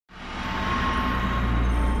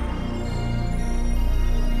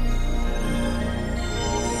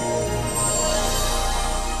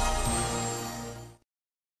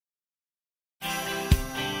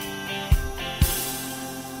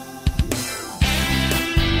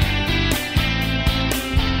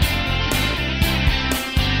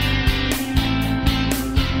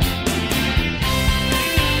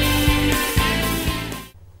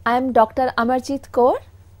I am Dr. Amarjit Kaur.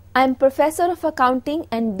 I am Professor of Accounting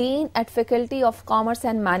and Dean at Faculty of Commerce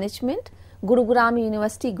and Management, Gurugram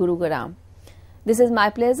University, Gurugram. This is my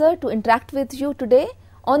pleasure to interact with you today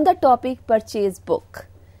on the topic purchase book.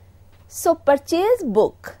 So, purchase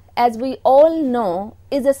book, as we all know,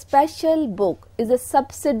 is a special book, is a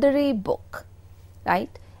subsidiary book,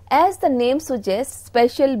 right? As the name suggests,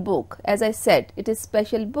 special book, as I said, it is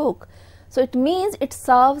special book. So, it means it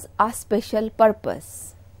serves a special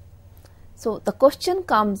purpose. So, the question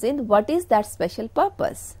comes in, what is that special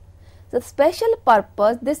purpose? The special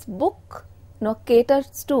purpose this book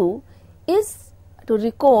caters to is to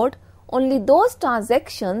record only those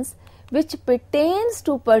transactions which pertains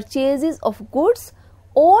to purchases of goods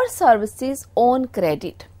or services on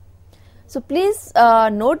credit. So, please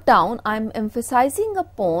note down, I am emphasizing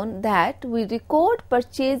upon that we record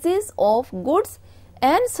purchases of goods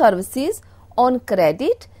and services on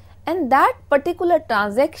credit, and that particular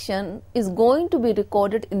transaction is going to be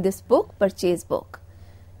recorded in this book, purchase book,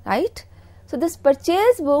 right? So, this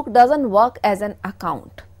purchase book doesn't work as an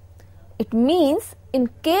account. It means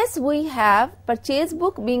in case we have purchase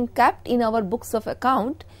book being kept in our books of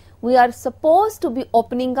account, we are supposed to be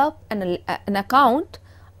opening up an account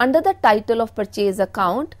under the title of purchase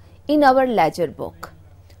account in our ledger book.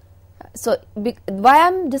 So, why I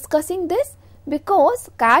am discussing this? Because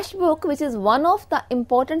cash book, which is one of the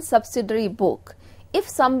important subsidiary book, if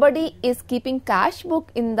somebody is keeping cash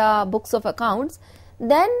book in the books of accounts,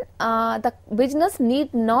 then the business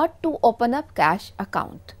need not to open up cash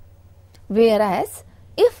account. Whereas,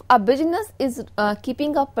 if a business is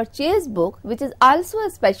keeping a purchase book, which is also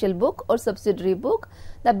a special book or subsidiary book,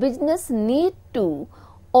 the business need to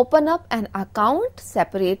open up an account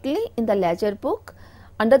separately in the ledger book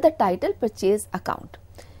under the title purchase account.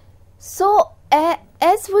 So,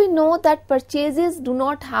 as we know that purchases do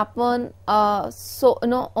not happen on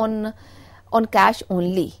cash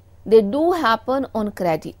only, they do happen on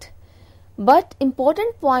credit. But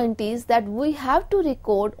important point is that we have to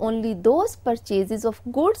record only those purchases of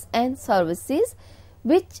goods and services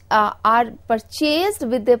which are purchased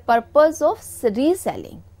with the purpose of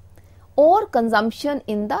reselling or consumption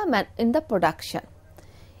in the production.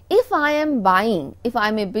 If I am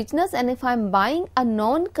a business and if I am buying a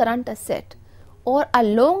non-current asset or a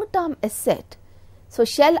long-term asset, so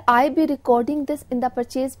shall I be recording this in the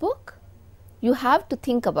purchase book? You have to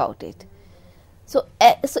think about it. So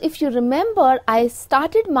if you remember, I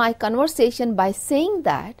started my conversation by saying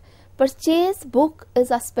that purchase book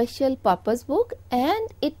is a special purpose book and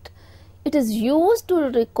it is used to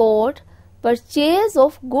record purchase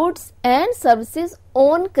of goods and services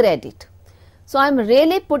on credit. So, I am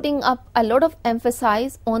really putting up a lot of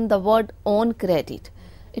emphasis on the word on credit.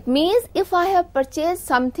 It means if I have purchased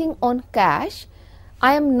something on cash,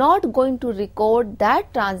 I am not going to record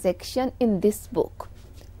that transaction in this book.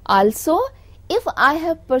 Also, if I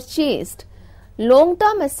have purchased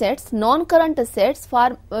long-term assets, non-current assets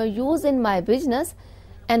for use in my business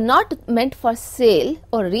and not meant for sale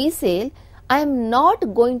or resale, I am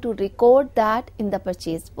not going to record that in the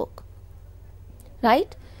purchase book,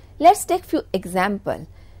 right? Let's take few example.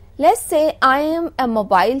 Let's say I am a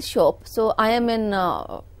mobile shop. So, I am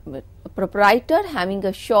a proprietor having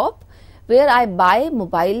a shop where I buy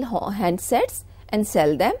mobile handsets and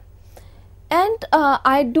sell them. And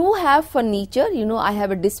I do have furniture, I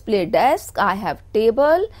have a display desk, I have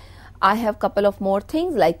table, I have couple of more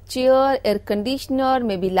things like chair, air conditioner,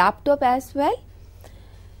 maybe laptop as well.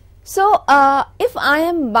 So, if I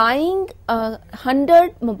am buying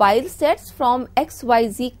 100 mobile sets from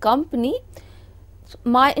XYZ company,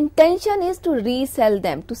 my intention is to resell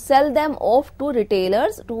them, to sell them off to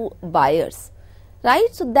retailers, to buyers, right?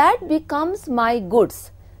 So, that becomes my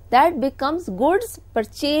goods. That becomes goods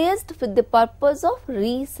purchased with the purpose of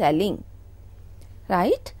reselling,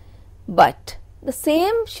 right? But the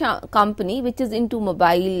same company which is into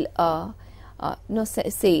mobile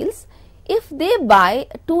sales, if they buy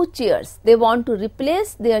 2 chairs, they want to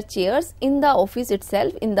replace their chairs in the office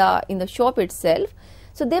itself, in the shop itself.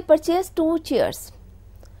 So, they purchase 2 chairs,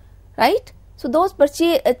 right? So, those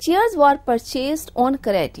chairs were purchased on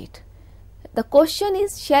credit. The question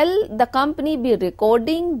is, shall the company be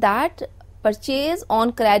recording that purchase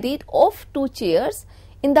on credit of 2 chairs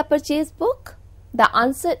in the purchase book? The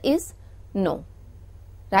answer is no,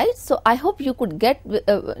 right? So, I hope you could get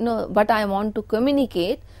what I want to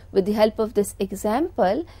communicate with the help of this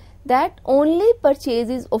example, that only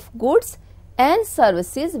purchases of goods and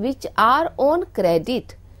services which are on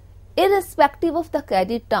credit, irrespective of the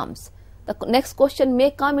credit terms. The next question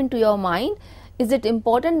may come into your mind, is it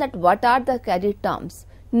important that what are the credit terms?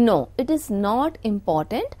 No, it is not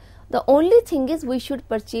important. The only thing is we should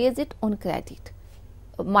purchase it on credit.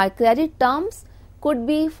 My credit terms could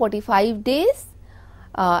be 45 days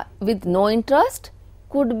with no interest,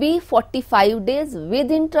 could be 45 days with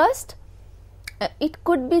interest, it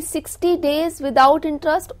could be 60 days without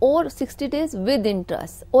interest or 60 days with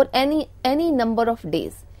interest, or any number of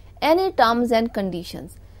days, any terms and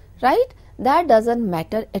conditions, right? That doesn't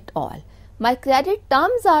matter at all. My credit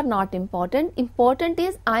terms are not important. Important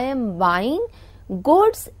is I am buying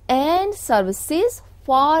goods and services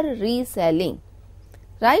for reselling,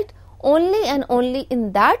 right? Only and only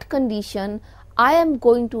in that condition I am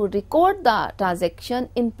going to record the transaction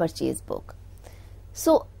in purchase book.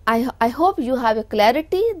 So I hope you have a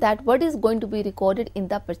clarity that what is going to be recorded in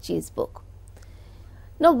the purchase book.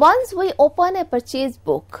 Now once we open a purchase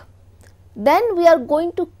book, then we are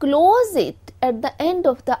going to close it at the end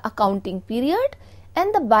of the accounting period,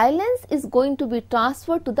 and the balance is going to be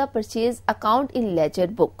transferred to the purchase account in ledger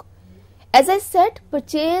book. As I said,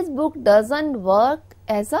 purchase book doesn't work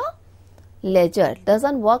as a ledger,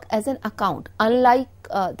 doesn't work as an account, unlike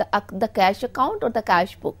the cash account or the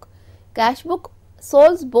cash book. Cash book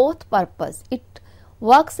solves both purpose. It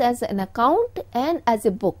works as an account and as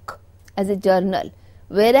a book, as a journal,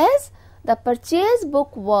 whereas the purchase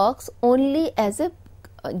book works only as a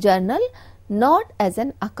journal, not as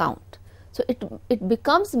an account. So it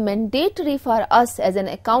becomes mandatory for us as an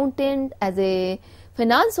accountant, as a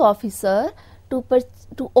finance officer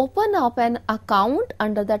to open up an account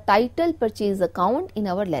under the title purchase account in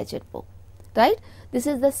our ledger book, right? This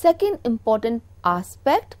is the second important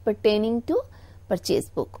aspect pertaining to purchase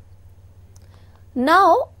book.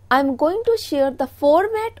 Now I am going to share the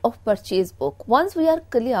format of purchase book. Once we are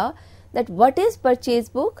clear that what is purchase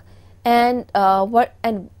book and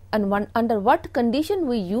under what condition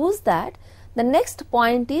we use that, the next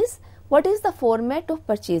point is what is the format of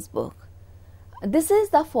purchase book. This is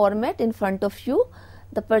the format in front of you,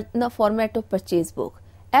 the format of purchase book.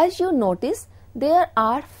 As you notice, there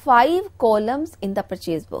are 5 columns in the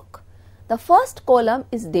purchase book. The first column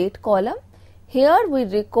is date column. Here we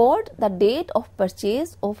record the date of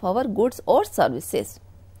purchase of our goods or services,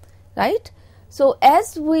 right? So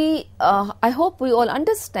as I hope we all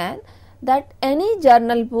understand that any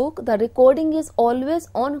journal book, the recording is always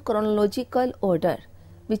on chronological order,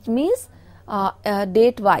 which means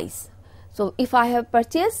date wise. So if I have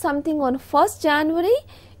purchased something on 1st January,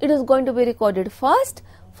 it is going to be recorded first,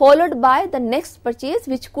 followed by the next purchase,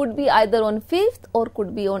 which could be either on 5th or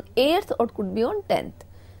could be on 8th or could be on 10th,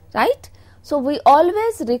 right? So we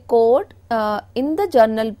always record in the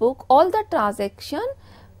journal book all the transaction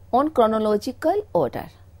on chronological order.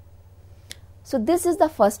 So this is the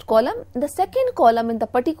first column. The second column in the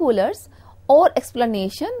particulars or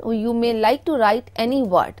explanation, you may like to write any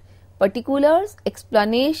word, particulars,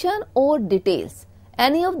 explanation or details.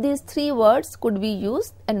 Any of these 3 words could be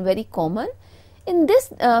used and very common. In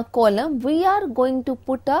this column, we are going to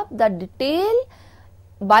put up the detail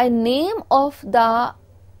by name of the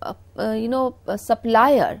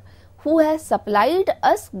supplier who has supplied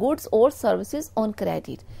us goods or services on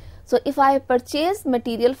credit. So if I purchase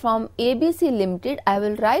material from ABC Limited, I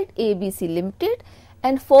will write ABC Limited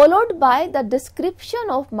and followed by the description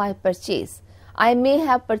of my purchase. I may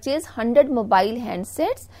have purchased 100 mobile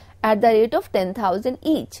handsets at the rate of 10,000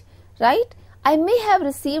 each, right? I may have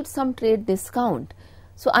received some trade discount.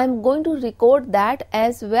 So I am going to record that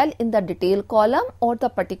as well in the detail column or the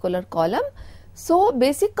particular column. So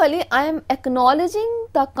basically I am acknowledging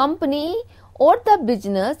the company or the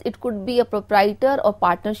business, it could be a proprietor or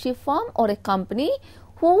partnership firm or a company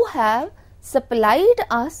who have supplied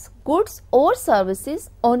us goods or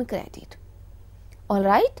services on credit. All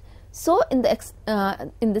right. So in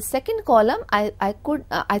the second column, I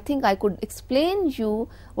think I could explain you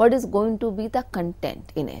what is going to be the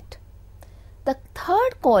content in it. The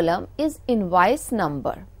third column is invoice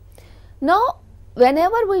number. Now,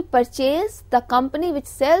 whenever we purchase, the company which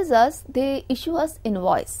sells us, they issue us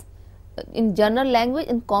invoice. In general language,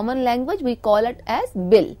 in common language, we call it as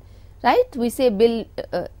bill, right? We say bill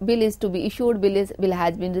is to be issued, bill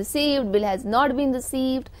has been received, bill has not been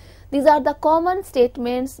received. These are the common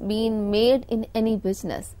statements being made in any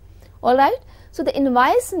business. All right. So the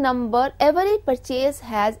invoice number, every purchase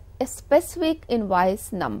has a specific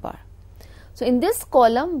invoice number. So in this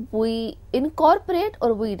column, we incorporate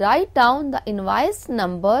or we write down the invoice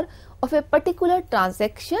number of a particular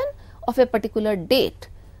transaction of a particular date,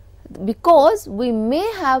 because we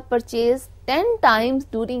may have purchased 10 times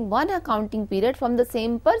during one accounting period from the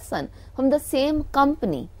same person, from the same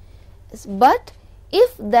company. But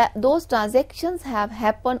if those transactions have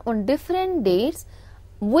happened on different dates,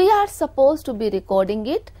 we are supposed to be recording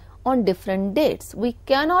it on different dates. We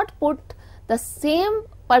cannot put the same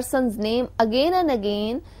person's name again and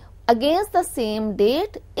again against the same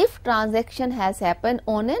date if transaction has happened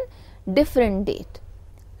on a different date,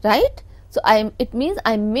 right? So, it means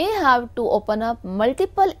I may have to open up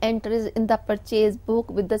multiple entries in the purchase book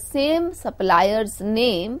with the same supplier's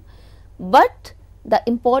name, but the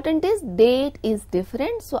important is date is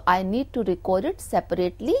different. So, I need to record it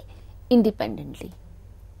separately, independently.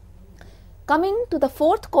 Coming to the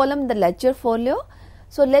fourth column, the ledger folio.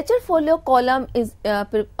 So, ledger folio column is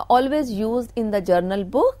always used in the journal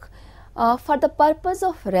book. For the purpose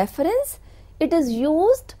of reference, it is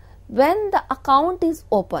used when the account is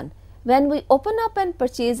open. When we open up and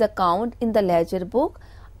purchase account in the ledger book,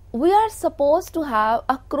 we are supposed to have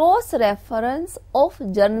a cross reference of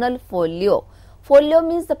journal folio. Folio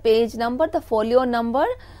means the page number, the folio number.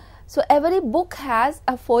 So, every book has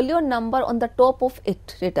a folio number on the top of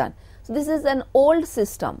it written. So, this is an old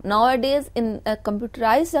system. Nowadays in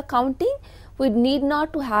computerized accounting, we need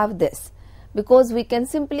not to have this, because we can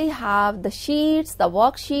simply have the sheets, the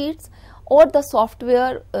worksheets, or the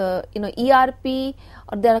software, ERP,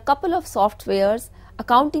 or there are a couple of softwares,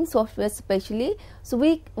 accounting software especially. So,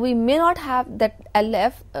 we may not have that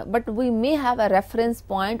LF, but we may have a reference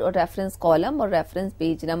point or reference column or reference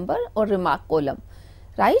page number or remark column,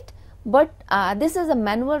 right? But this is a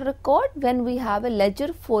manual record when we have a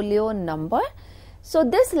ledger folio number. So,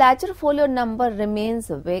 this ledger folio number remains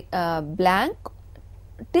blank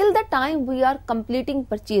till the time we are completing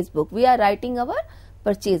purchase book, we are writing our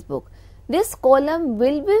purchase book. This column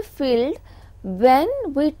will be filled when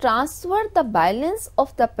we transfer the balance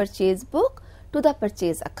of the purchase book to the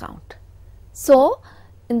purchase account. So,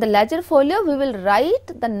 in the ledger folio, we will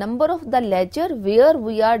write the number of the ledger where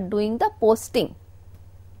we are doing the posting,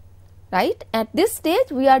 right? At this stage,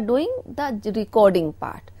 we are doing the recording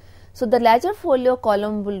part. So, the ledger folio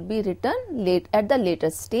column will be written at the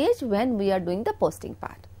later stage when we are doing the posting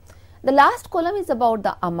part. The last column is about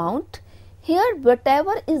the amount. Here,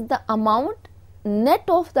 whatever is the amount net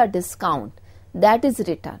of the discount, that is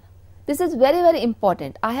written. This is very, very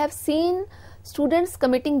important. I have seen students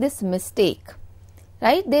committing this mistake,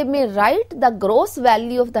 right? They may write the gross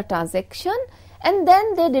value of the transaction and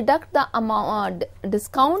then they deduct the amount,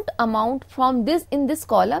 discount amount from this in this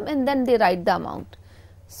column, and then they write the amount.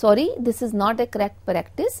 Sorry, this is not a correct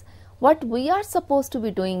practice. What we are supposed to be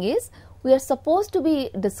doing is, we are supposed to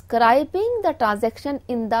be describing the transaction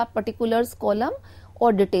in the particulars column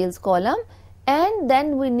or details column, and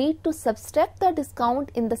then we need to subtract the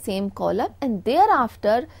discount in the same column, and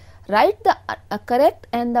thereafter write the correct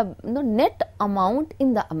and the net amount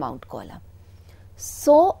in the amount column.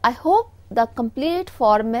 So, I hope the complete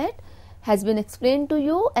format has been explained to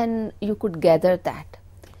you and you could gather that.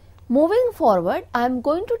 Moving forward, I am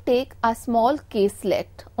going to take a small caselet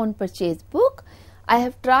on purchase book. I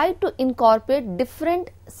have tried to incorporate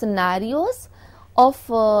different scenarios of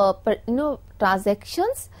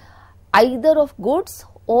transactions, either of goods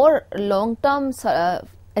or long term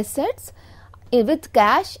assets with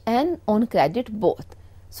cash and on credit both,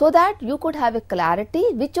 so that you could have a clarity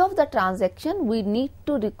which of the transaction we need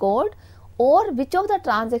to record or which of the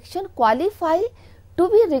transaction qualify to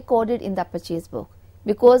be recorded in the purchase book.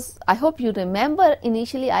 Because I hope you remember,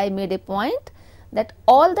 initially I made a point that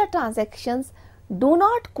all the transactions do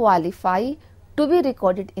not qualify to be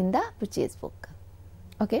recorded in the purchase book.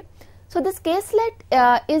 Okay. So, this caselet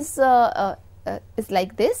is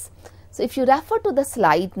like this. So, if you refer to the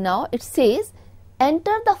slide now, it says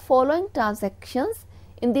enter the following transactions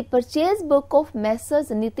in the purchase book of Messrs.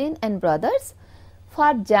 Nitin and Brothers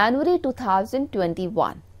for January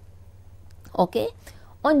 2021. Okay.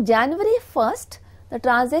 On January 1st, the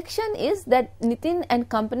transaction is that Nitin and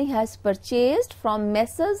company has purchased from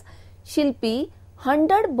Messrs. Shilpi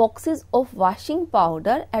 100 boxes of washing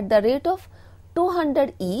powder at the rate of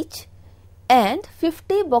 200 each and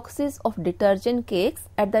 50 boxes of detergent cakes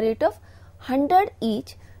at the rate of 100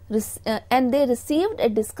 each, and they received a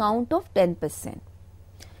discount of 10%.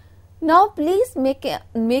 Now, please make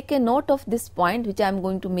a note of this point which I am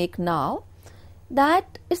going to make now,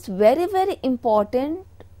 that it's very, very important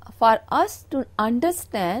for us to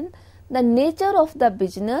understand the nature of the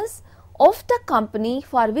business of the company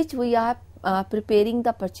for which we are preparing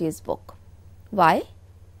the purchase book. Why?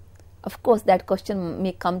 Of course, that question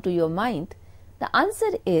may come to your mind. The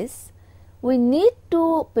answer is, we need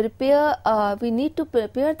to prepare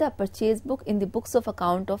the purchase book in the books of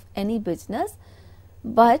account of any business,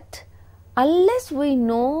 but unless we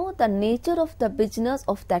know the nature of the business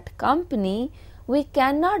of that company, we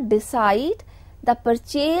cannot decide the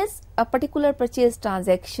purchase, a particular purchase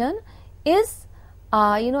transaction is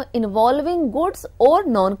involving goods or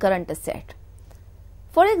non-current asset.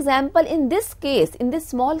 For example, in this case, in this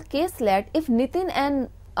small caselet, if Nitin and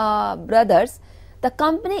brothers, the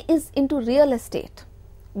company is into real estate,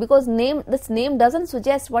 because this name doesn't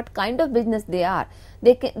suggest what kind of business they are.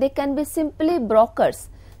 They can be simply brokers,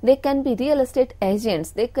 they can be real estate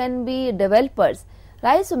agents, they can be developers,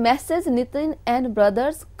 right? So Messrs. Nitin and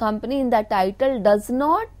brothers company in the title does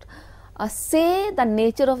not say the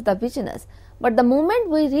nature of the business, but the moment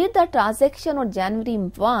we read the transaction on January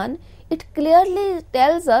 1, it clearly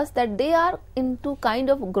tells us that they are into kind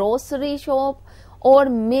of grocery shop, or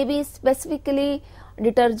maybe specifically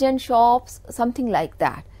detergent shops, something like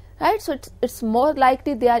that, right? So it's more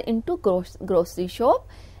likely they are into grocery shop,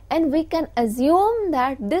 and we can assume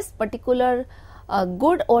that this particular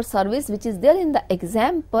good or service which is there in the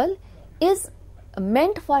example is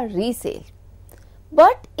meant for resale.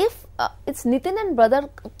 But if it's Nitin and brother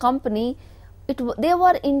company, they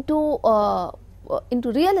were into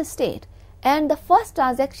real estate, and the first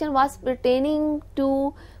transaction was pertaining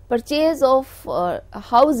to purchase of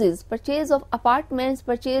houses, purchase of apartments,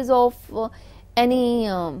 purchase of any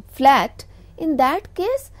flat. In that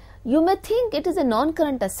case, you may think it is a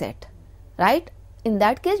non-current asset, right? In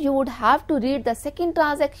that case, you would have to read the second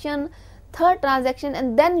transaction, third transaction,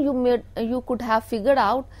 and then you could have figured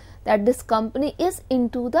out that this company is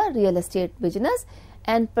into the real estate business,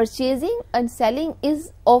 and purchasing and selling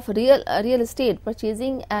is of real estate.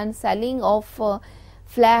 Purchasing and selling of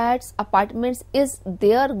flats, apartments is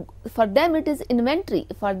there. For them it is inventory,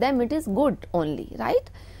 for them it is good only, right?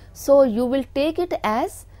 So you will take it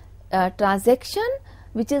as a transaction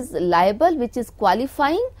which is liable, which is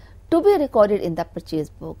qualifying to be recorded in the purchase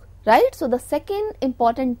book, right? So the second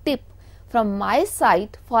important tip from my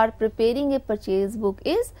side for preparing a purchase book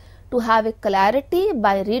is to have a clarity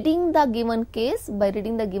by reading the given case, by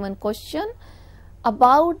reading the given question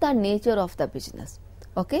about the nature of the business.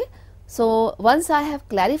 Okay. So once I have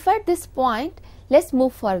clarified this point, let's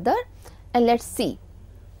move further and let's see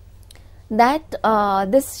that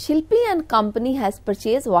this Shilpi and company has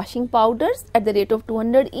purchased washing powders at the rate of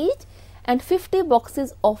 200 each and 50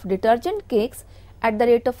 boxes of detergent cakes at the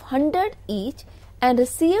rate of 100 each and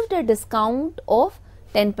received a discount of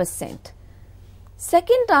 10%.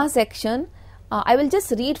 Second transaction, I will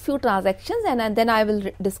just read few transactions and then I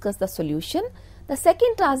will discuss the solution. The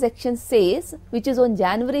second transaction says, which is on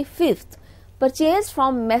January 5th, purchased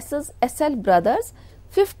from Messrs. SL Brothers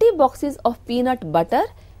 50 boxes of peanut butter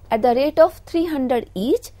at the rate of 300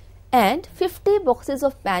 each and 50 boxes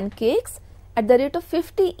of pancakes at the rate of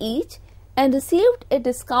 50 each and received a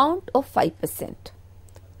discount of 5%,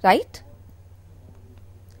 right?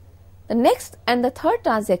 The next and the third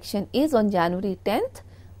transaction is on January 10th,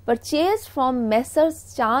 purchased from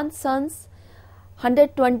Messrs. Chand Sons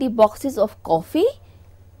 120 boxes of coffee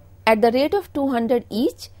at the rate of 200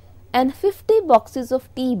 each and 50 boxes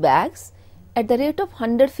of tea bags at the rate of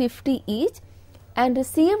 150 each and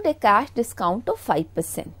received a cash discount of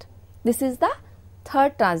 5%. This is the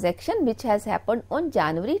third transaction which has happened on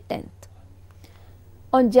January 10th.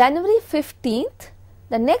 On January 15th,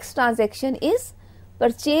 the next transaction is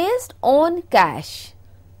purchased on cash.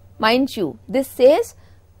 Mind you, this says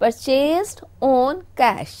purchased on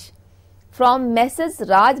cash from Messrs.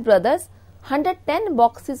 Raj Brothers 110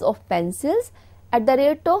 boxes of pencils at the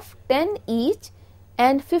rate of 10 each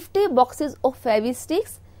and 50 boxes of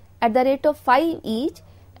Fevi-sticks at the rate of 5 each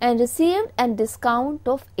and received a discount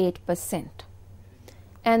of 8%.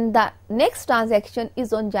 And the next transaction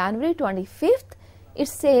is on January 25th. It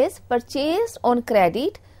says purchased on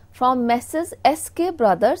credit from Messrs. SK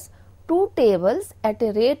Brothers 2 tables at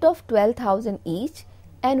a rate of 12,000 each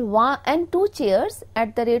and 2 chairs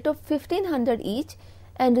at the rate of 1,500 each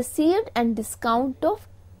and received a discount of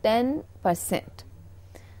 10%.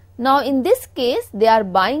 Now in this case they are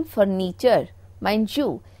buying furniture, mind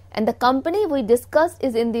you, and the company we discussed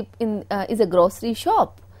is is a grocery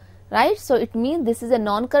shop, right? So it means this is a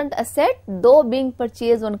non-current asset though being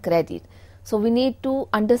purchased on credit. So we need to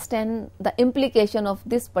understand the implication of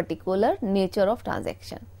this particular nature of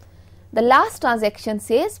transaction. The last transaction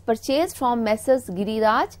says purchased from Messrs.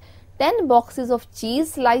 Giriraj 10 boxes of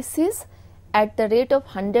cheese slices at the rate of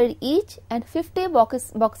 100 each and 50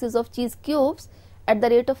 boxes of cheese cubes at the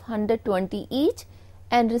rate of 120 each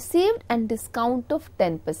and received a discount of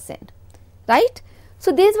 10%, right?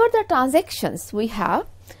 So these were the transactions we have.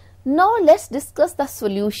 Now let's discuss the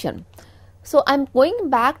solution. So I am going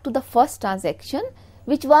back to the first transaction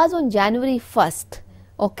which was on January 1st,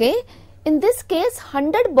 okay. In this case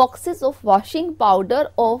 100 boxes of washing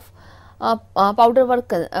powder of powder were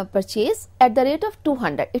purchased at the rate of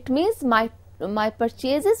 200. It means my my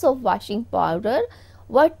purchases of washing powder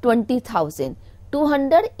were 20,000.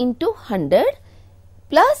 200 into 100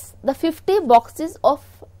 plus the 50 boxes of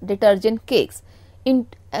detergent cakes.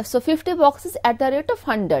 So 50 boxes at the rate of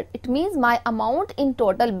 100. It means my amount in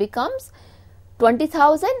total becomes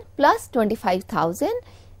 20,000 plus 25,000,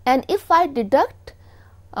 and if I deduct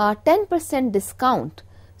 10% discount,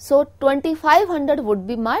 so 2,500 would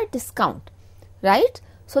be my discount, right?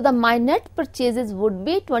 So the my net purchases would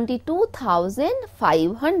be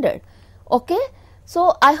 22,500. Okay,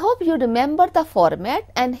 so I hope you remember the format,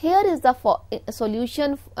 and here is the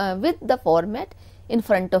solution with the format in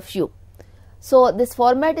front of you. So this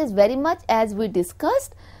format is very much as we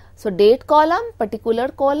discussed. So date column, particular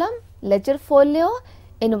column, ledger folio,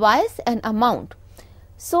 invoice and amount.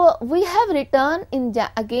 So we have written in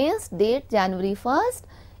against date January 1st.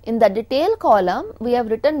 In the detail column, we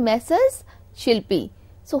have written Messrs. Shilpi.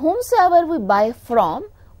 So whomsoever we buy from,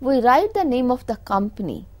 we write the name of the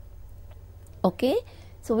company. Okay.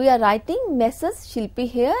 So we are writing Messrs. Shilpi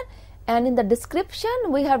here, and in the description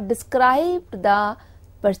we have described the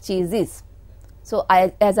purchases. So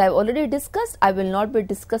as I have already discussed, I will not be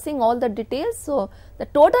discussing all the details. So the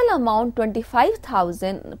total amount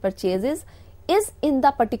 25,000 purchases is in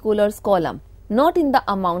the particulars column, not in the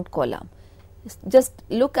amount column. Just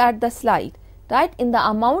look at the slide, right? In the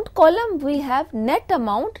amount column we have net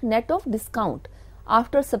amount net of discount.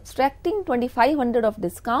 After subtracting 2,500 of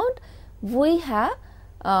discount, we have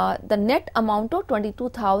the net amount of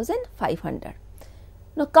 22,500.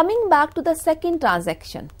 Now coming back to the second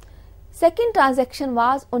transaction. Second transaction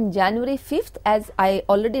was on January 5th, as I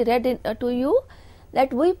already read to you,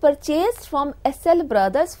 that we purchased from SL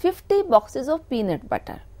Brothers 50 boxes of peanut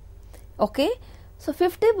butter. Okay, so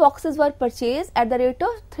 50 boxes were purchased at the rate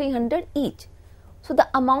of 300 each. So the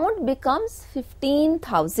amount becomes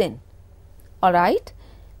 15,000. All right,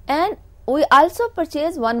 and we also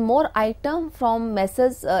purchased one more item from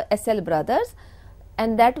Messrs. SL Brothers,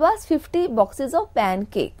 and that was 50 boxes of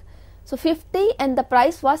pancake. So 50, and the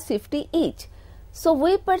price was 50 each. So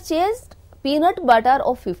we purchased peanut butter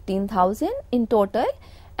of 15,000 in total,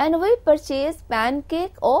 and we purchased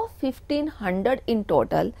pancake of 1,500 in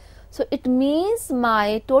total. So it means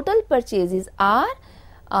my total purchases are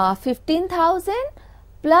 15,000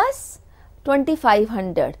 plus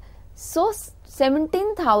 2,500. So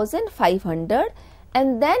 17,500,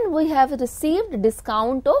 and then we have received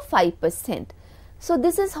discount of 5%. So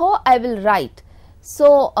this is how I will write.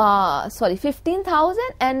 So,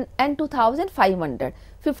 15,000 and 2,500,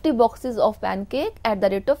 50 boxes of pancake at the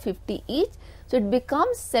rate of 50 each. So, it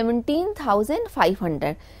becomes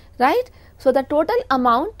 17,500, right. So, the total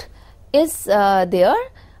amount is there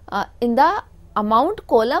in the amount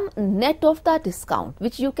column net of the discount,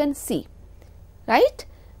 which you can see, right.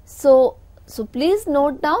 So please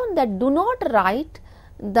note down that do not write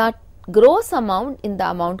the gross amount in the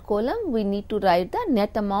amount column. We need to write the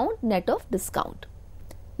net amount net of discount.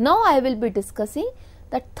 Now I will be discussing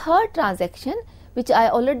the third transaction, which I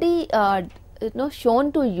already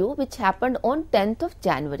shown to you, which happened on 10th of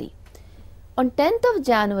January. On 10th of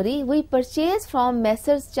January, we purchased from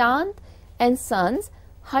Messrs. Chand and Sons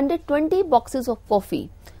 120 boxes of coffee.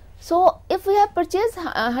 So if we have purchased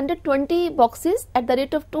 120 boxes at the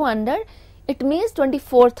rate of 200, it means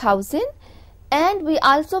 24,000, and we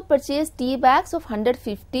also purchased tea bags of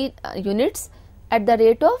 150 units at the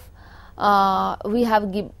rate of we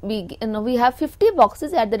have 50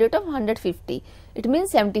 boxes at the rate of 150. It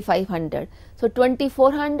means 7,500. So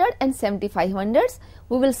 2,400 and 7,500.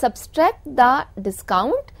 We will subtract the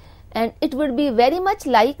discount, and it would be very much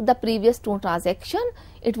like the previous two transaction.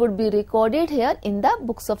 It would be recorded here in the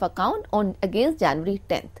books of account on against January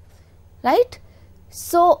 10th, right.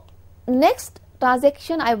 So next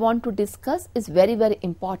transaction I want to discuss is very, very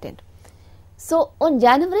important. So on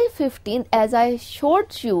January 15th, as I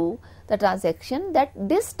showed you the transaction, that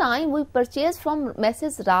this time we purchased from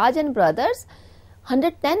Messrs. Raj and Brothers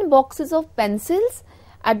 110 boxes of pencils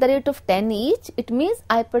at the rate of 10 each. It means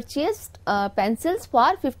I purchased pencils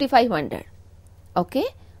for 5,500. Okay,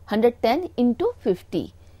 110 into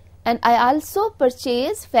 50, and I also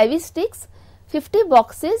purchased Fevi-sticks 50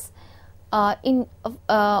 boxes at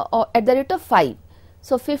the rate of 5.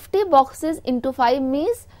 So 50 boxes into 5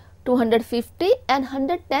 means 250, and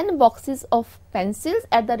 110 boxes of pencils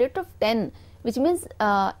at the rate of 10, which means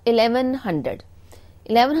 1,100.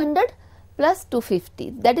 1,100 plus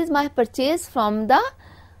 250. That is my purchase from the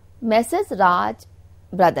Messrs. Raj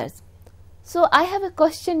Brothers. So I have a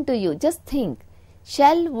question to you. Just think,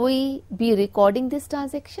 shall we be recording this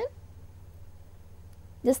transaction?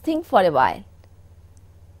 Just think for a while.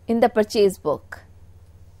 In the purchase book.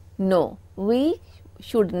 No, we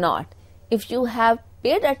should not. If you have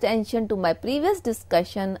paid attention to my previous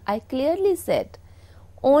discussion, I clearly said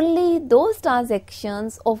only those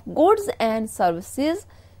transactions of goods and services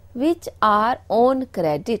which are on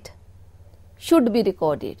credit should be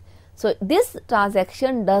recorded. So, this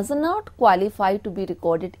transaction does not qualify to be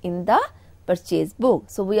recorded in the purchase book.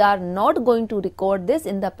 So, we are not going to record this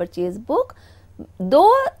in the purchase book,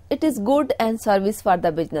 though it is good and service for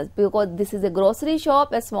the business, because this is a grocery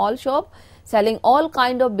shop, a small shop selling all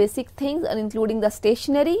kind of basic things and including the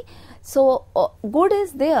stationery. So, good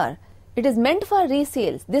is there. It is meant for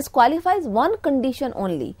resales. This qualifies one condition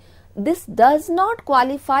only. This does not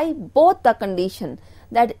qualify both the condition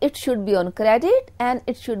that it should be on credit and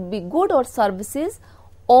it should be good or services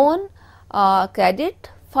on credit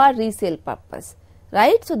for resale purpose,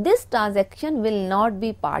 right. So, this transaction will not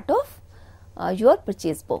be part of your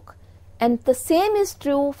purchase book. And the same is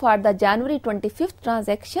true for the January 25th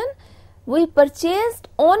transaction. We purchased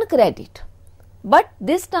on credit, but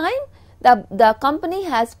this time the company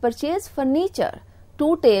has purchased furniture,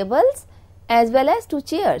 2 tables as well as 2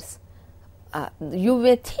 chairs. You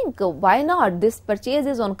may think, why not? This purchase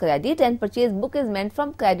is on credit and purchase book is meant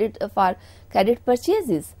from credit for credit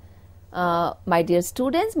purchases. My dear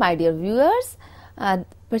students, my dear viewers,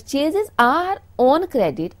 purchases are on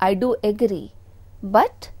credit, I do agree,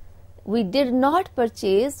 but we did not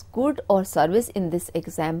purchase good or service in this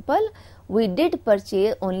example. We did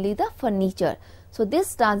purchase only the furniture. So,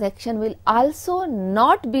 this transaction will also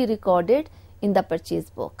not be recorded in the purchase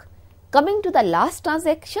book. Coming to the last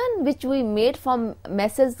transaction, which we made from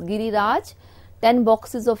Messrs. Giriraj, 10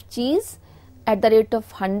 boxes of cheese at the rate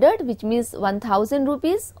of 100, which means 1000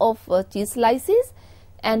 rupees of cheese slices,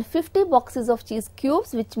 and 50 boxes of cheese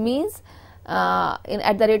cubes, which means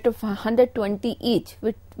at the rate of 120 each,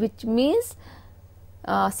 which means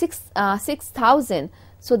 6,000.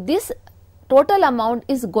 So, this total amount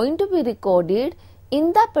is going to be recorded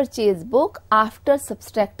in the purchase book after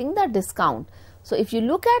subtracting the discount. So, if you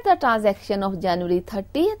look at the transaction of January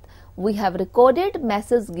 30th, we have recorded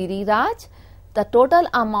Messrs. Giriraj. The total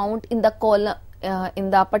amount in the column in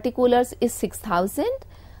the particulars is 6,000.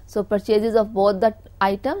 So, purchases of both the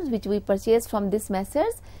items which we purchased from this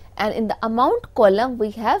Messrs, and in the amount column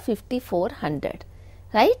we have 5,400,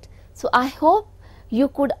 right. So, I hope you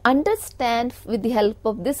could understand with the help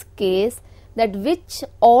of this case that which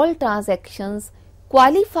all transactions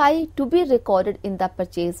qualify to be recorded in the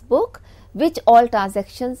purchase book, which all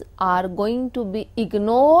transactions are going to be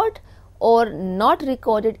ignored or not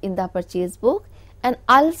recorded in the purchase book, and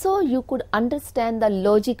also you could understand the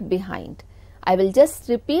logic behind. I will just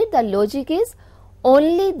repeat, the logic is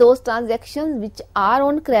only those transactions which are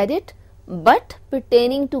on credit but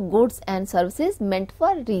pertaining to goods and services meant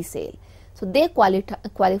for resale. So, they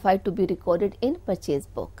qualify to be recorded in purchase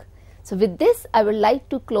book. So, with this I would like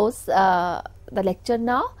to close the lecture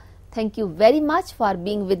now. Thank you very much for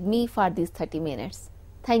being with me for these 30 minutes.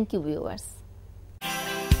 Thank you, viewers.